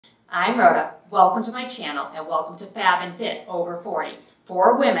I'm Rhoda. Welcome to my channel and welcome to Fab and Fit Over 40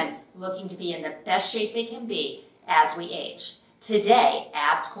 for women looking to be in the best shape they can be as we age. Today,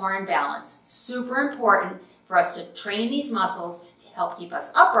 abs, core, and balance. Super important for us to train these muscles to help keep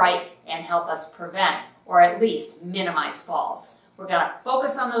us upright and help us prevent or at least minimize falls. We're going to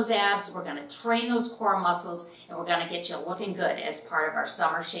focus on those abs, we're going to train those core muscles, and we're going to get you looking good as part of our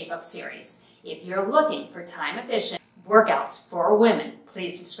Summer Shape Up series. If you're looking for time-efficient workouts for women,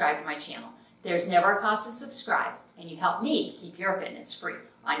 please subscribe to my channel. There's never a cost to subscribe, and you help me keep your fitness free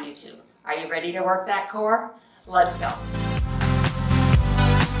on YouTube. Are you ready to work that core? Let's go.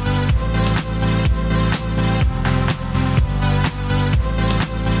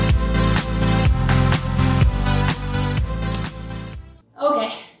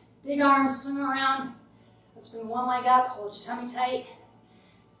 Okay, big arms, swing around. Let's bring one leg up, hold your tummy tight.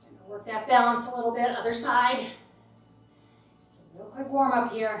 Work that balance a little bit, other side. Just a real quick warm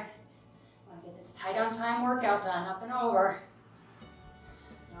up here. I want to get this tight on time workout done, up and over.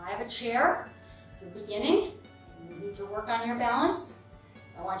 Now I have a chair. If you're beginning, and you need to work on your balance,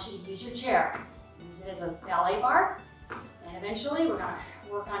 I want you to use your chair. Use it as a ballet bar, and eventually we're going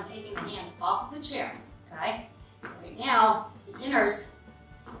to work on taking the hand off of the chair, okay? Right now, beginners,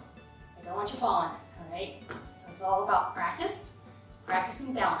 I don't want you falling, all right? So it's all about practice.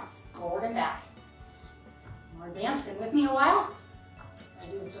 Practicing balance, forward and back. More advanced, been with me a while. I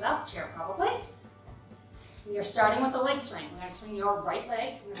do this without the chair probably. We are starting with the leg swing. We're going to swing your right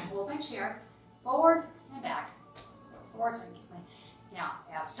leg. We're going to hold my chair forward and back. Forward, so I can keep my, now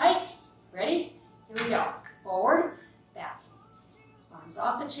abs tight. Ready? Here we go. Forward, back. Arms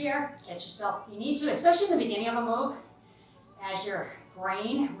off the chair. Catch yourself if you need to, especially in the beginning of a move. As your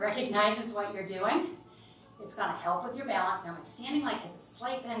brain recognizes what you're doing, it's going to help with your balance. Now my standing leg has a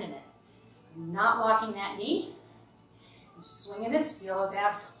slight bend in it. I'm not locking that knee. I'm swinging this, feel those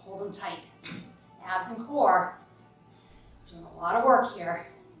abs, hold them tight. Abs and core, doing a lot of work here.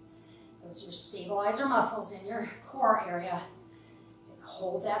 Those are your stabilizer muscles in your core area.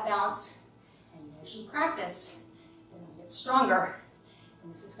 Hold that balance, and as you practice, then you get stronger,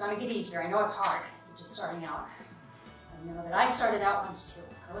 and this is going to get easier. I know it's hard, you're just starting out. I know that I started out once too.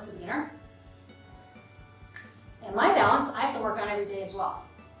 I was a beginner. And my balance, I have to work on every day as well.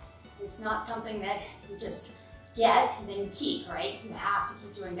 It's not something that you just get and then you keep, right? You have to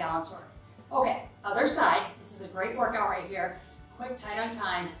keep doing balance work. Okay, other side. This is a great workout right here. Quick, tight on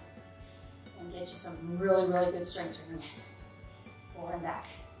time, and get you some really, really good strength training. Forward and back.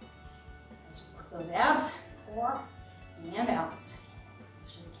 Just work those abs, core, and balance.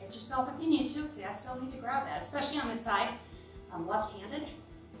 Make sure you catch yourself if you need to. See, I still need to grab that, especially on this side. I'm left-handed,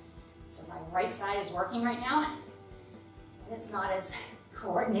 so my right side is working right now. It's not as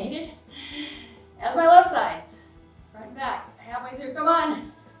coordinated as my left side. Front and back, halfway through, come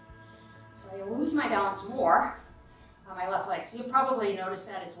on. So I lose my balance more on my left leg. So you'll probably notice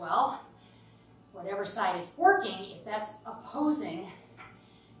that as well. Whatever side is working, if that's opposing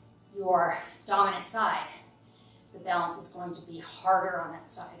your dominant side, the balance is going to be harder on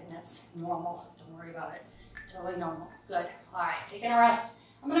that side, and that's normal. Don't worry about it. Totally normal. Good. All right, taking a rest.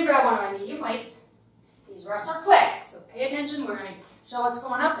 I'm going to grab one of my medium weights. These rests are quick, so pay attention. We're going to show what's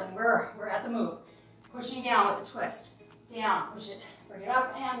going up, and we're at the move. Pushing down with a twist. Down, push it, bring it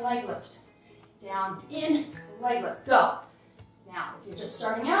up, and leg lift. Down, in, leg lift. Go. Now, if you're just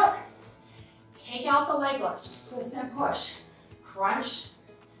starting out, take out the leg lift. Just twist and push. Crunch,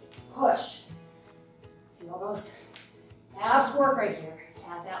 push. Feel those abs work right here.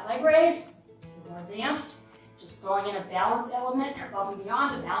 Add that leg raise. More advanced. Just throwing in a balance element above and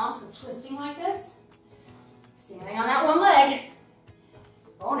beyond the balance of twisting like this. Standing on that one leg.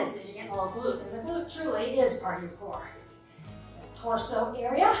 Bonus is you get a little glute, and the glute truly is part of your core. The torso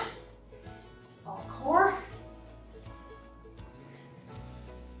area is all core.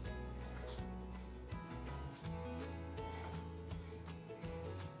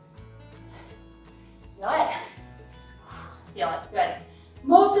 Feel it? Feel it, good.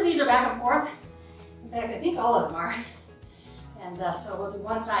 Most of these are back and forth. In fact, I think all of them are. And so we'll do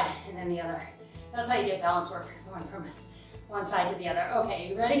one side and then the other. That's how you get balance work, going from one side to the other. Okay,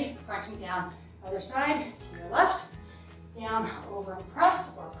 you ready? Crunching down, other side to your left. Down, over and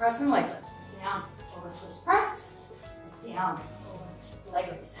press, or press and leg lift. Down, over, twist, press. Down, over,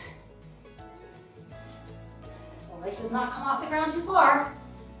 leg raise. The leg does not come off the ground too far.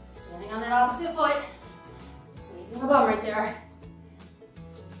 Standing on that opposite foot. Squeezing the bum right there.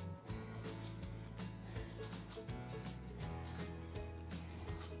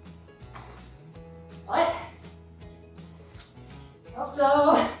 What?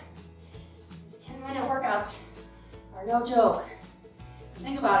 Also, these 10-minute workouts are no joke.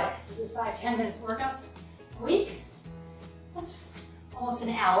 Think about it. We do 5-10 minutes workouts a week. That's almost an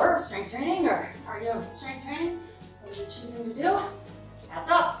hour of strength training or cardio strength training. What you're choosing to do, adds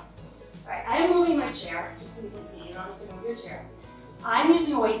up. All right, I am moving my chair, just so you can see. You don't have to move your chair. I'm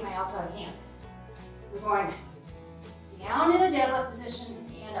using a weight in my outside hand. We're going down in a deadlift position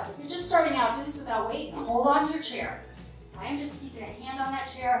and up. If you're just starting out, do this without weight. Hold on to your chair. I am just keeping a hand on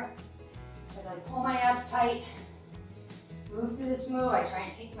that chair as I pull my abs tight. Move through this move. I try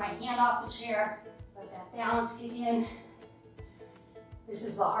and take my hand off the chair. Let that balance kick in. This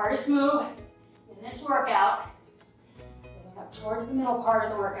is the hardest move in this workout. Getting up towards the middle part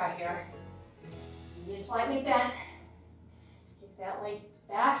of the workout here. Knee is slightly bent. Kick that leg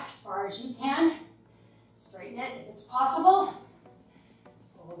back as far as you can. Straighten it if it's possible.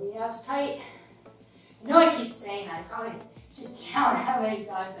 Pull the abs tight. I know I keep saying that. I probably should count how many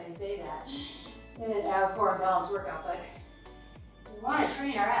times I say that in an ab core balance workout, but we want to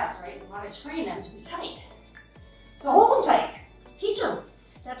train our abs, right? We want to train them to be tight. So hold them tight. Teach them.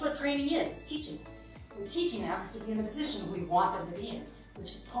 That's what training is. It's teaching. We're teaching them to be in the position we want them to be in,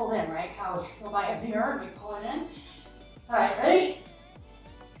 which is pulled in, right? How we go by a mirror and we pull it in. All right, ready?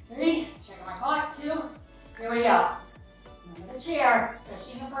 3, checking my clock, 2, here we go. Remember the chair,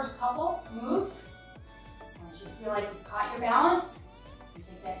 especially in the first couple moves. Once you feel like you've caught your balance, you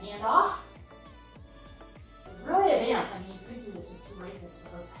take that hand off. It's really advanced. I mean, you could do this with 2 raises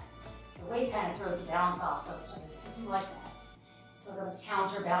because the weight kind of throws the balance off though, so you do like that. Sort of a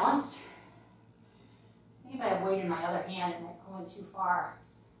counterbalance. I think if I have weight in my other hand, it might pull me too far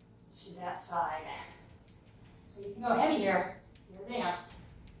to that side. So you can go heavy here. You're advanced.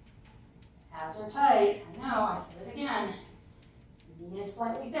 Abs are tight. I know, I said it again. The knee is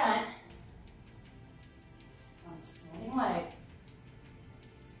slightly bent. On the standing leg.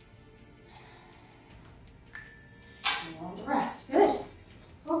 And on to rest. Good.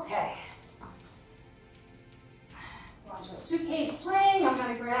 Okay. Onto a suitcase swing. I'm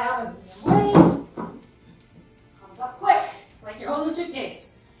going to grab a medium weight. Comes up quick, like you're holding a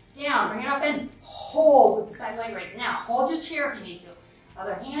suitcase. Down, bring it up and hold with the side leg raise. Now, hold your chair if you need to.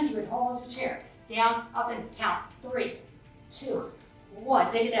 Other hand, you would hold your chair. Down, up, and count. 3, 2,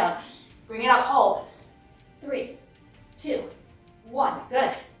 1. Take it down. Bring it up, hold. 3, 2, 1.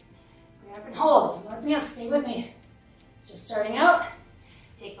 Good. Bring it up and hold. If you want to advance, stay with me. Just starting out.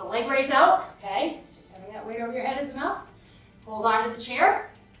 Take the leg raise out, okay? Just having that weight over your head is enough. Hold on to the chair,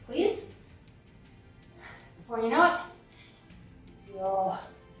 please. Before you know it, you'll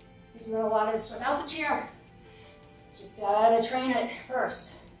be doing a lot of this without the chair. But you've got to train it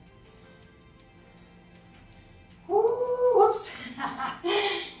first. Ooh, whoops.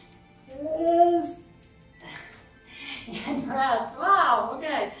 There it is. And rest. Wow,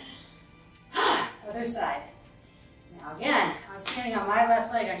 okay. Other side. Now again, I'm standing on my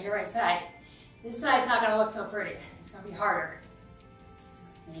left leg on your right side. This side's not going to look so pretty. It's going to be harder.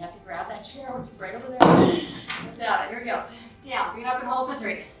 And you have to grab that chair, which is right over there. Down. Here we go. Down. Bring it up and hold for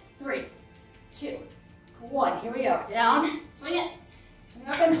 3. 3, 2, 1. Here we go. Down. Swing it. Swing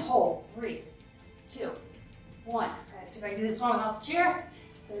up and hold. 3, 2, 1. All right, see if I can do this one without the chair.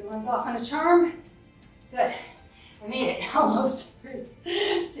 Third one's off on a charm. Good. I made it. Almost. 3,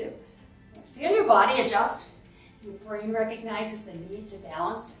 2. See how your body adjusts? Your brain recognizes the need to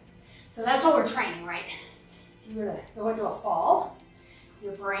balance. So that's what we're training, right? If you were to go into a fall,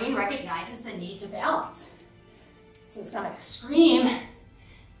 your brain recognizes the need to balance. So it's going to scream at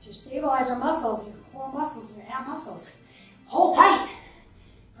your stabilizer muscles, your core muscles, and your ab muscles. Hold tight.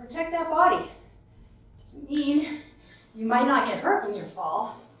 Protect that body. Doesn't mean you might not get hurt in your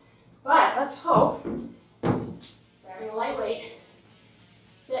fall, but let's hope, grabbing a lightweight,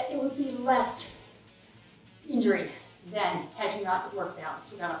 that it would be less injury than had you not work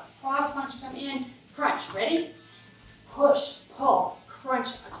balance. We're going to cross punch, come in, crunch. Ready? Push, pull, crunch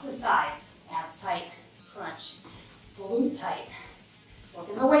up to the side. Abs tight, crunch. Glute tight. Look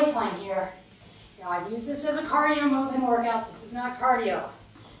in the waistline here. Now I've used this as a cardio move in workouts. This is not cardio.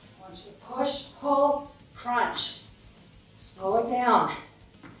 I want you to push, pull, crunch. Slow it down.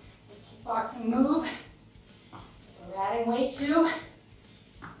 It's a kickboxing move. We're adding weight to.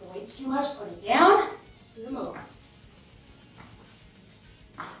 If the weight's too much, put it down. Just do the move.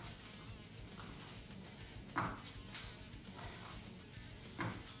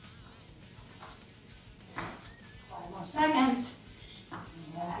 Seconds. And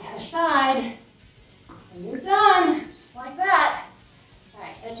the other side. And you're done. Just like that. All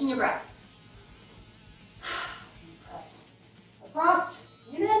right, catching your breath. Press across,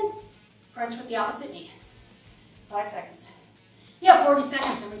 and then crunch with the opposite knee. 5 seconds. You have 40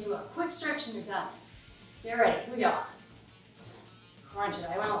 seconds, and we do a quick stretch and you're done. Get ready. Here we go. Crunch it.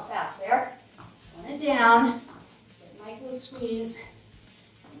 I went a little fast there. Slow it down. Get my glute squeeze.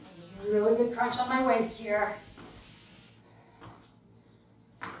 Really good crunch on my waist here.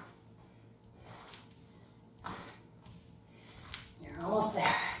 You're almost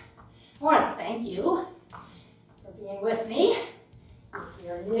there. I want to thank you for being with me. If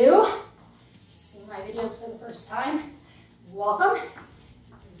you're new, just seeing my videos for the first time, welcome. If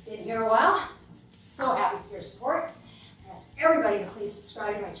you've been here a while, so happy for your support. I ask everybody to please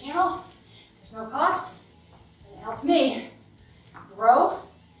subscribe to my channel. There's no cost, and it helps me grow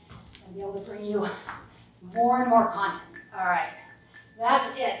and be able to bring you more and more content. All right,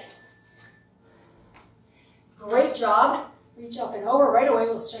 that's it. Great job. Reach up and over. Right away,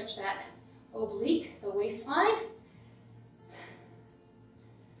 we'll stretch that oblique, the waistline.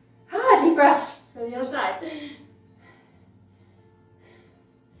 Deep breaths. Let's go to the other side.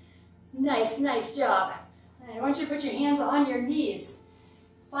 Nice, nice job. And I want you to put your hands on your knees.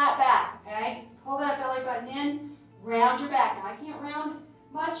 Flat back, okay? Pull that belly button in. Round your back. Now, I can't round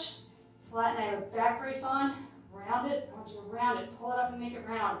much. Flatten. I have a back brace on. Round it. I want you to round it. Pull it up and make it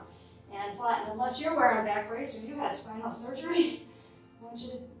round. And flatten. Unless you're wearing a back brace or you had spinal surgery, I want you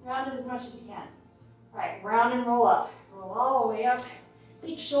to round it as much as you can. All right, round and roll up. Roll all the way up.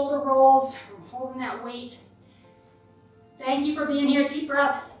 Big shoulder rolls from holding that weight. Thank you for being here. Deep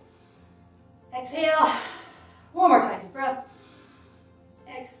breath. Exhale. One more time. Deep breath.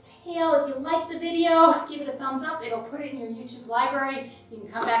 Exhale. If you like the video, give it a thumbs up. It'll put it in your YouTube library. You can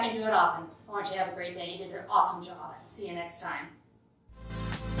come back and do it often. I want you to have a great day. You did an awesome job. See you next time.